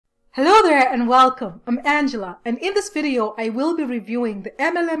Hello there and welcome. I'm Angela, and in this video I will be reviewing the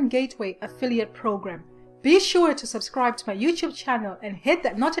MLM Gateway affiliate program. Be sure to subscribe to my YouTube channel and hit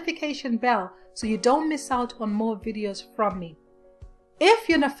that notification bell so you don't miss out on more videos from me. If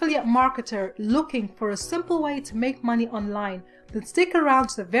you're an affiliate marketer looking for a simple way to make money online, then stick around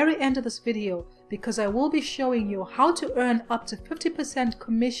to the very end of this video because I will be showing you how to earn up to 50%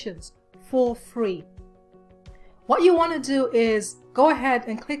 commissions for free. What you want to do is go ahead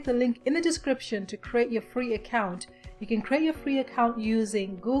and click the link in the description to create your free account. You can create your free account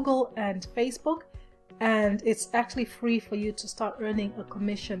using Google and Facebook, and it's actually free for you to start earning a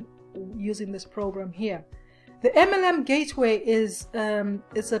commission using this program here. The MLM Gateway is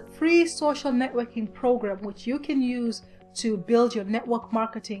a free social networking program which you can use to build your network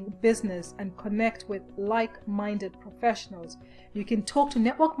marketing business and connect with like-minded professionals. You can talk to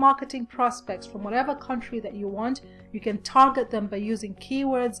network marketing prospects from whatever country that you want. You can target them by using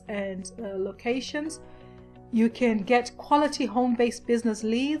keywords and locations. You can get quality home-based business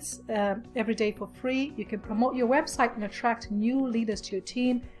leads every day for free. You can promote your website and attract new leaders to your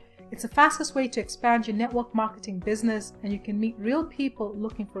team. It's the fastest way to expand your network marketing business, and you can meet real people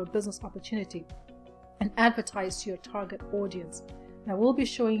looking for a business opportunity and advertise to your target audience. Now we'll be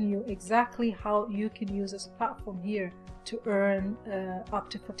showing you exactly how you can use this platform here to earn up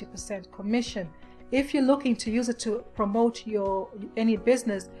to 50% commission. If you're looking to use it to promote any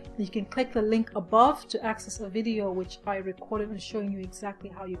business, you can click the link above to access a video which I recorded and showing you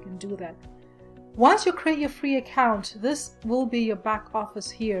exactly how you can do that. Once you create your free account, this will be your back office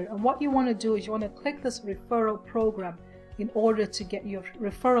here, and what you want to do is you want to click this referral program in order to get your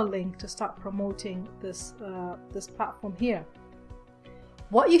referral link to start promoting this platform here.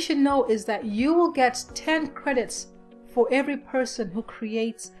 What you should know is that you will get 10 credits for every person who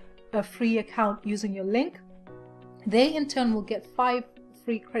creates a free account using your link. They in turn will get 5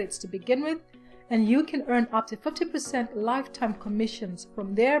 free credits to begin with, and you can earn up to 50% lifetime commissions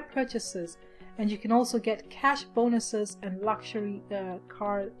from their purchases, and you can also get cash bonuses and luxury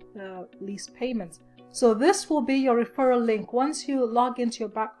car lease payments. So this will be your referral link. Once you log into your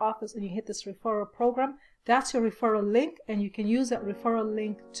back office and you hit this referral program, that's your referral link, and you can use that referral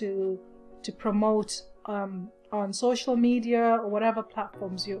link to promote on social media or whatever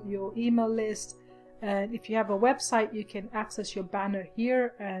platforms, your email list. And if you have a website, you can access your banner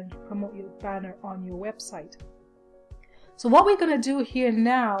here and promote your banner on your website. So what we're going to do here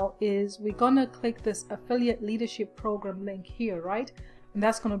now is we're going to click this affiliate leadership program link here, right? And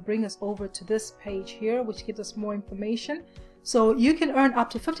that's going to bring us over to this page here, which gives us more information. So you can earn up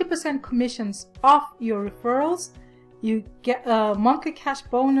to 50% commissions off your referrals. You get a monthly cash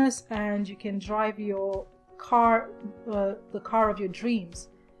bonus, and you can drive your car, the car of your dreams.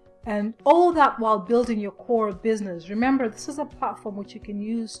 And all that while building your core business. Remember, this is a platform which you can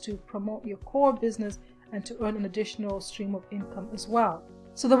use to promote your core business and to earn an additional stream of income as well.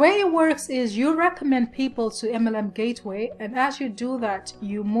 So the way it works is you recommend people to MLM Gateway, and as you do that,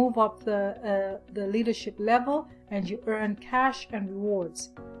 you move up the leadership level and you earn cash and rewards.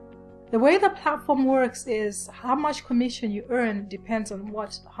 The way the platform works is how much commission you earn depends on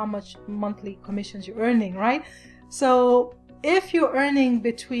how much monthly commissions you're earning, right? So if you're earning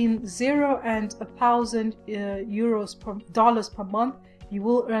between 0 and 1,000 dollars per month, you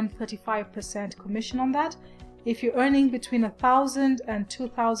will earn 35% commission on that. If you're earning between 1,000 and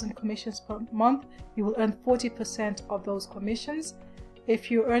 2,000 commissions per month, you will earn 40% of those commissions. If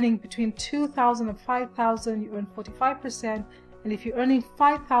you're earning between 2,000 and 5,000, you earn 45%. And if you're earning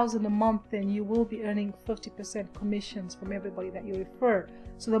 5,000 a month, then you will be earning 50% commissions from everybody that you refer.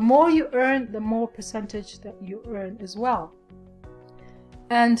 So the more you earn, the more percentage that you earn as well.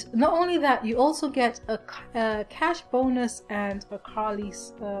 And not only that, you also get a cash bonus and a car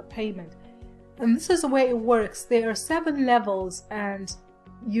lease payment. And this is the way it works. There are 7 levels, and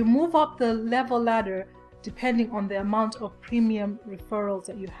you move up the level ladder depending on the amount of premium referrals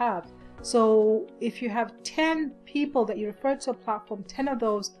that you have. So if you have 10 people that you refer to a platform, 10 of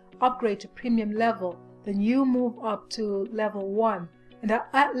those upgrade to premium level, then you move up to level 1. And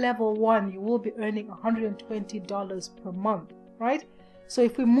at level 1, you will be earning $120 per month, right? So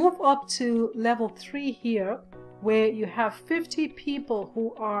if we move up to level 3 here, where you have 50 people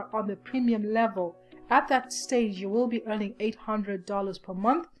who are on the premium level, at that stage you will be earning $800 per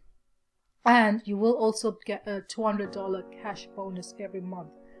month, and you will also get a $200 cash bonus every month.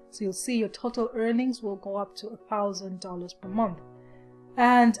 So you'll see your total earnings will go up to $1,000 per month.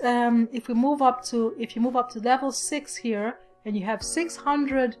 And if you move up to level 6 here, and you have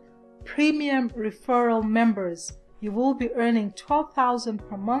 600 premium referral members, you will be earning $12,000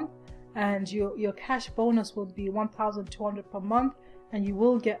 per month, and your cash bonus will be $1,200 per month, and you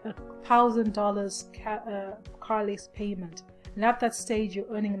will get $1,000 car lease payment. And at that stage, you're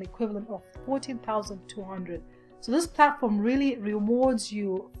earning an equivalent of $14,200. So this platform really rewards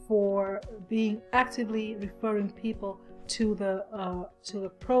you for being actively referring people to the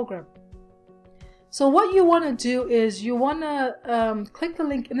program. So what you want to do is you want to click the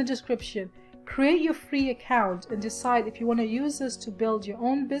link in the description, create your free account, and decide if you want to use this to build your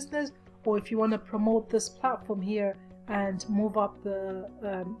own business, or if you want to promote this platform here and move up the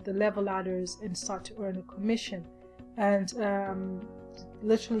level ladders and start to earn a commission. And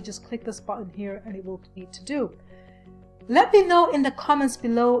literally just click this button here and it will need to do. Let me know in the comments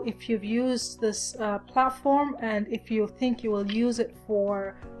below if you've used this platform, and if you think you will use it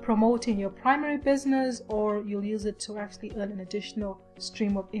for promoting your primary business, or you'll use it to actually earn an additional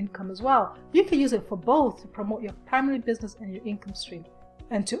stream of income as well. You can use it for both, to promote your primary business and your income stream,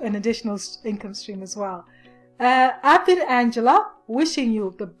 and to an additional income stream as well. I've been Angela, wishing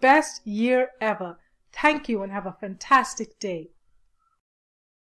you the best year ever. Thank you and have a fantastic day.